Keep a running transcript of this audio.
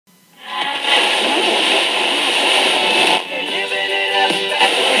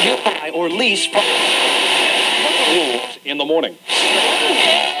police from rules in the morning.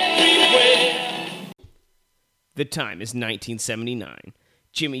 The time is 1979.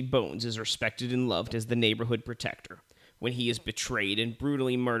 Jimmy Bones is respected and loved as the neighborhood protector. When he is betrayed and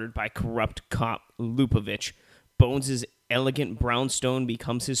brutally murdered by corrupt cop Lupovich, Bones' elegant brownstone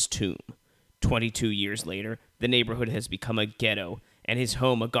becomes his tomb. 22 years later, the neighborhood has become a ghetto, and his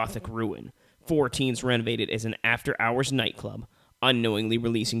home a gothic ruin. 4 teens renovated as an after-hours nightclub, unknowingly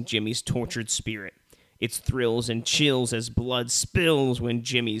releasing Jimmy's tortured spirit. It's thrills and chills as blood spills when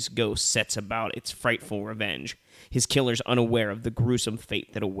Jimmy's ghost sets about its frightful revenge. His killers unaware of the gruesome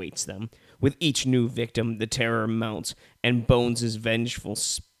fate that awaits them. With each new victim, the terror mounts, and Bones' vengeful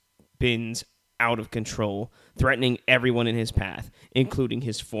spins out of control, threatening everyone in his path, including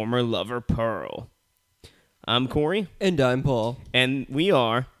his former lover, Pearl. I'm Corey. And I'm Paul. And we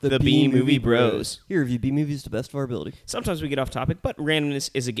are the B-Movie Bros. Here review B-movies to the best of our ability. Sometimes we get off topic, but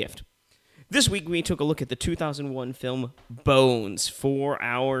randomness is a gift. This week we took a look at the 2001 film Bones for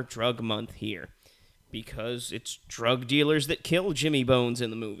our drug month here. Because it's drug dealers that kill Jimmy Bones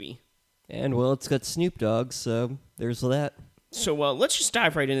in the movie. And, well, it's got Snoop Dogg, so there's that. So let's just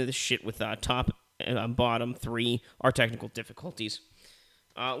dive right into this shit with top and bottom 3, our technical difficulties.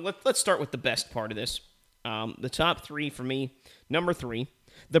 Let's start with the best part of this. The top 3 for me. Number 3,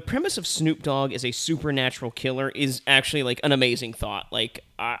 the premise of Snoop Dogg as a supernatural killer is actually like an amazing thought. Like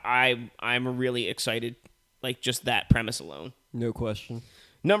I'm really excited, like just that premise alone. No question.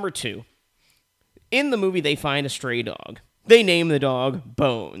 Number 2, in the movie they find a stray dog. They name the dog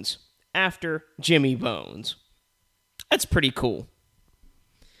Bones after Jimmy Bones. That's pretty cool.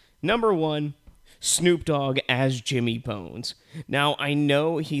 Number 1, Snoop Dogg as Jimmy Bones. Now, I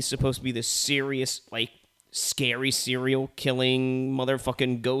know he's supposed to be this serious, like, scary serial killing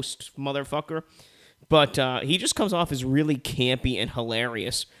motherfucking ghost motherfucker, but he just comes off as really campy and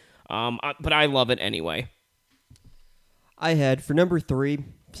hilarious. But I love it anyway. For number 3,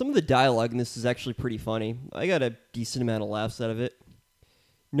 some of the dialogue in this is actually pretty funny. I got a decent amount of laughs out of it.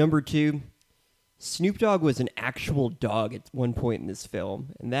 Number 2, Snoop Dogg was an actual dog at one point in this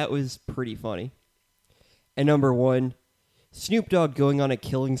film, and that was pretty funny. And number 1, Snoop Dogg going on a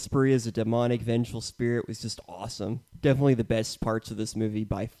killing spree as a demonic, vengeful spirit was just awesome. Definitely the best parts of this movie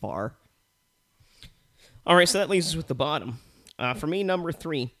by far. All right, so that leaves us with the bottom. For me, number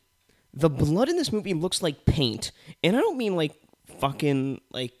 3, the blood in this movie looks like paint, and I don't mean like fucking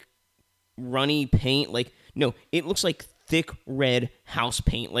like runny paint. Like, no, it looks like thick red house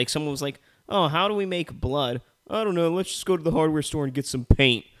paint. Like someone was like, "Oh, how do we make blood? I don't know. Let's just go to the hardware store and get some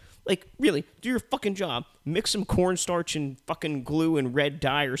paint." Like, really, do your fucking job. Mix some cornstarch and fucking glue and red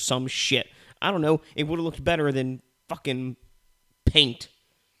dye or some shit. I don't know. It would have looked better than fucking paint.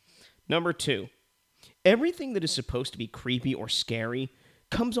 Number 2, everything that is supposed to be creepy or scary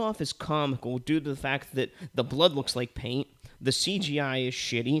comes off as comical due to the fact that the blood looks like paint, the CGI is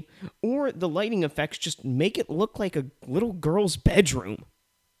shitty, or the lighting effects just make it look like a little girl's bedroom.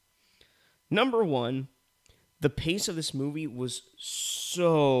 Number 1, the pace of this movie was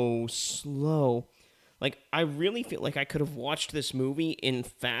so slow. Like, I really feel like I could have watched this movie in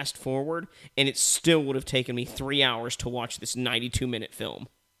fast forward, and it still would have taken me 3 hours to watch this 92-minute film.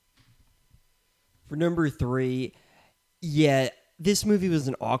 For number 3, yeah, this movie was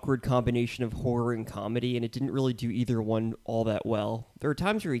an awkward combination of horror and comedy, and it didn't really do either one all that well. There are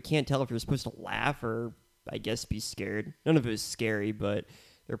times where you can't tell if you're supposed to laugh or, I guess, be scared. None of it was scary, but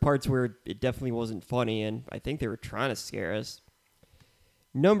there are parts where it definitely wasn't funny, and I think they were trying to scare us.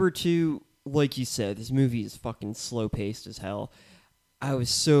 Number 2, like you said, this movie is fucking slow-paced as hell. I was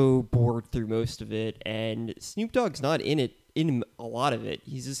so bored through most of it, and Snoop Dogg's not in a lot of it.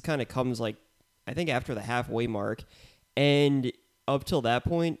 He just kind of comes, like, I think after the halfway mark, and up till that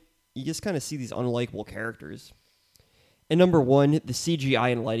point, you just kind of see these unlikable characters. And number 1, the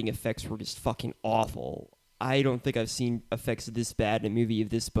CGI and lighting effects were just fucking awful. I don't think I've seen effects this bad in a movie of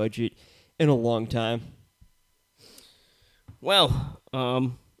this budget in a long time. Well,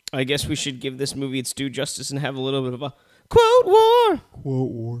 I guess we should give this movie its due justice and have a little bit of a quote war.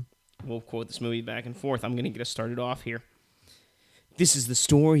 Quote war. We'll quote this movie back and forth. I'm going to get us started off here. This is the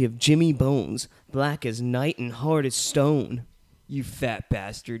story of Jimmy Bones, black as night and hard as stone. You fat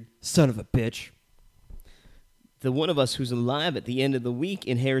bastard. Son of a bitch. The one of us who's alive at the end of the week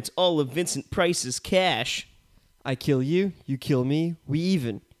inherits all of Vincent Price's cash. I kill you, you kill me, we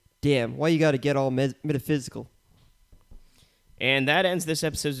even. Damn, why you gotta get all metaphysical? And that ends this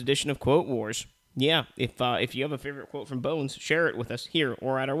episode's edition of Quote Wars. Yeah, if you have a favorite quote from Bones, share it with us here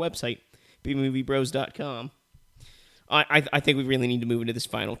or at our website, bmoviebros.com. I think we really need to move into this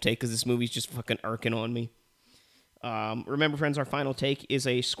final take because this movie's just fucking irking on me. Remember, friends, our final take is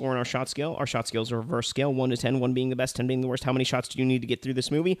a score on our shot scale. Our shot scale is a reverse scale, 1 to 10, 1 being the best, 10 being the worst. How many shots do you need to get through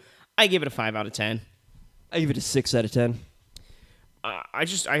this movie? I give it a 5 out of 10. I give it a 6 out of 10.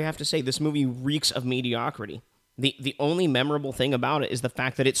 I have to say, this movie reeks of mediocrity. The only memorable thing about it is the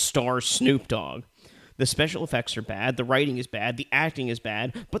fact that it stars Snoop Dogg. The special effects are bad, the writing is bad, the acting is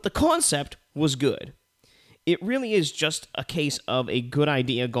bad, but the concept was good. It really is just a case of a good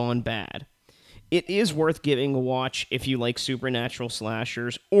idea gone bad. It is worth giving a watch if you like supernatural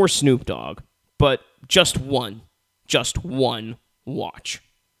slashers or Snoop Dogg, but just one watch.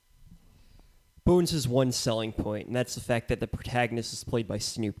 Bones has one selling point, and that's the fact that the protagonist is played by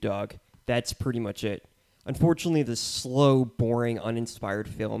Snoop Dogg. That's pretty much it. Unfortunately, the slow, boring, uninspired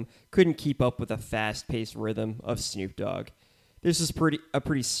film couldn't keep up with the fast-paced rhythm of Snoop Dogg. This is a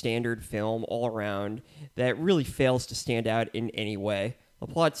pretty standard film all around that really fails to stand out in any way. The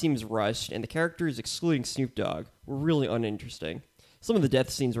plot seems rushed, and the characters, excluding Snoop Dogg, were really uninteresting. Some of the death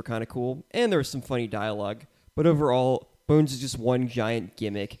scenes were kind of cool, and there was some funny dialogue, but overall, Bones is just one giant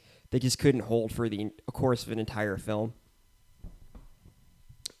gimmick that just couldn't hold for the course of an entire film.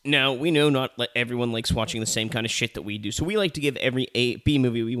 Now, we know not everyone likes watching the same kind of shit that we do, so we like to give every B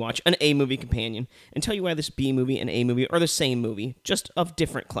movie we watch an A movie companion, and tell you why this B movie and A movie are the same movie, just of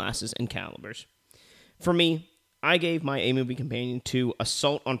different classes and calibers. For me, I gave my A movie companion to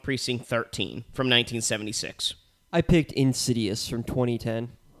Assault on Precinct 13 from 1976. I picked Insidious from 2010.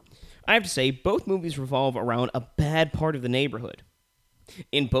 I have to say, both movies revolve around a bad part of the neighborhood.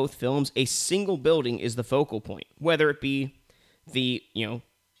 In both films, a single building is the focal point, whether it be the,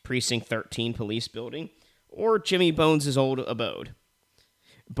 Precinct 13 police building or Jimmy Bones' old abode.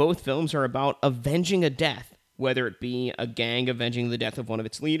 Both films are about avenging a death, whether it be a gang avenging the death of one of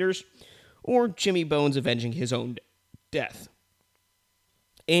its leaders or Jimmy Bones avenging his own death.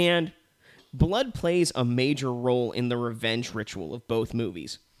 And blood plays a major role in the revenge ritual of both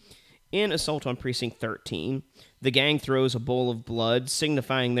movies. In Assault on Precinct 13, the gang throws a bowl of blood,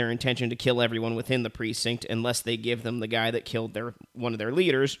 signifying their intention to kill everyone within the precinct unless they give them the guy that killed one of their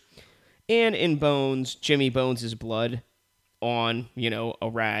leaders. And in Bones, Jimmy Bones' blood on, a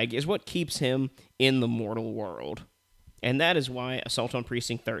rag is what keeps him in the mortal world. And that is why Assault on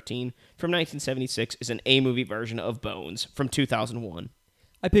Precinct 13 from 1976 is an A-movie version of Bones from 2001.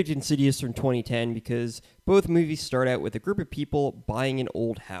 I picked Insidious from 2010 because both movies start out with a group of people buying an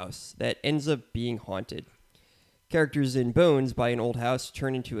old house that ends up being haunted. Characters in Bones buy an old house,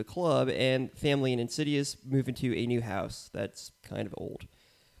 turn into a club, and family in Insidious move into a new house that's kind of old.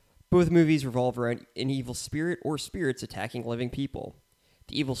 Both movies revolve around an evil spirit or spirits attacking living people.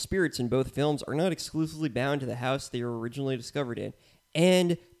 The evil spirits in both films are not exclusively bound to the house they were originally discovered in,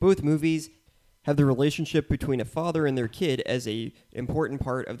 and both movies have the relationship between a father and their kid as an important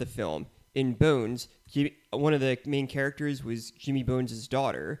part of the film. In Bones, one of the main characters was Jimmy Bones'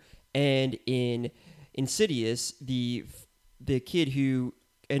 daughter, and in Insidious, the kid who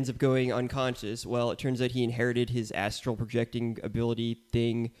ends up going unconscious, well, it turns out he inherited his astral projecting ability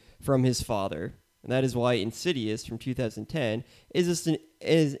thing from his father. And that is why Insidious from 2010 is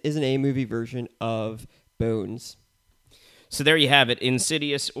an A-movie version of Bones. So there you have it,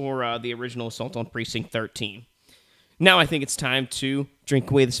 Insidious or the original Assault on Precinct 13. Now I think it's time to drink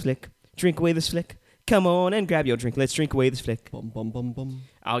away this flick. Drink away this flick. Come on and grab your drink. Let's drink away this flick. Bum, bum, bum, bum.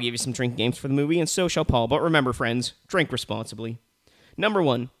 I'll give you some drink games for the movie, and so shall Paul. But remember, friends, drink responsibly. Number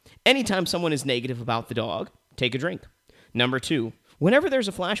 1, anytime someone is negative about the dog, take a drink. Number 2, whenever there's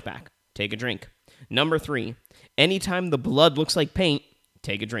a flashback, take a drink. Number 3, anytime the blood looks like paint,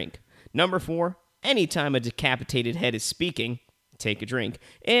 take a drink. Number 4, anytime a decapitated head is speaking, take a drink.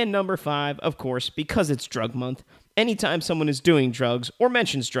 And number 5, of course, because it's drug month, anytime someone is doing drugs or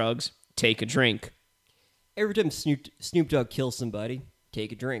mentions drugs, take a drink. Every time Snoop Dogg kills somebody,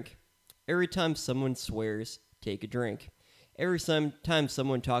 take a drink. Every time someone swears, take a drink. Every time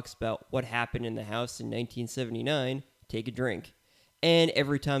someone talks about what happened in the house in 1979, take a drink. And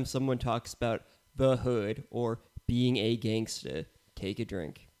every time someone talks about the hood or being a gangsta, take a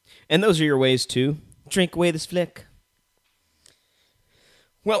drink. And those are your ways to drink away this flick.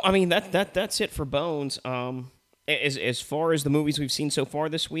 Well, I mean, that's it for Bones. As far as the movies we've seen so far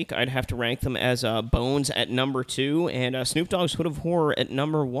this week, I'd have to rank them as Bones at number 2 and Snoop Dogg's Hood of Horror at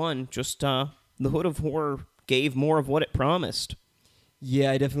number 1. Just the Hood of Horror gave more of what it promised.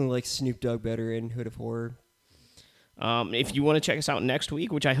 Yeah, I definitely like Snoop Dogg better in Hood of Horror. If you want to check us out next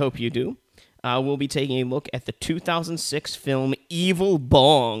week, which I hope you do, we'll be taking a look at the 2006 film Evil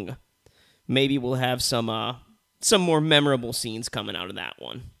Bong. Maybe we'll have some more memorable scenes coming out of that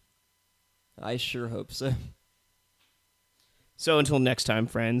one. I sure hope so. So until next time,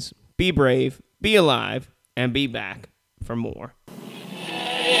 friends, be brave, be alive, and be back for more.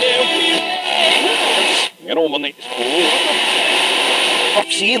 Get on the next.